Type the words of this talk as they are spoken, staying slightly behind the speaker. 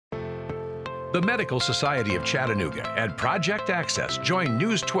The Medical Society of Chattanooga and Project Access join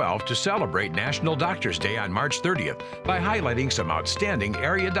News 12 to celebrate National Doctors Day on March 30th by highlighting some outstanding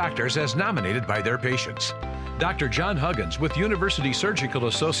area doctors as nominated by their patients. Dr. John Huggins with University Surgical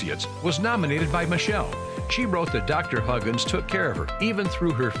Associates was nominated by Michelle. She wrote that Dr. Huggins took care of her, even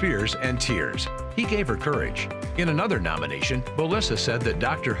through her fears and tears. He gave her courage. In another nomination, Melissa said that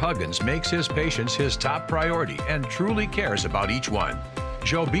Dr. Huggins makes his patients his top priority and truly cares about each one.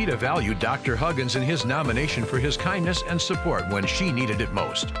 Jobita valued Dr. Huggins in his nomination for his kindness and support when she needed it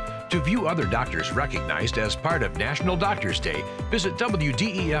most. To view other doctors recognized as part of National Doctors Day, visit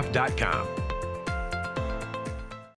WDEF.com.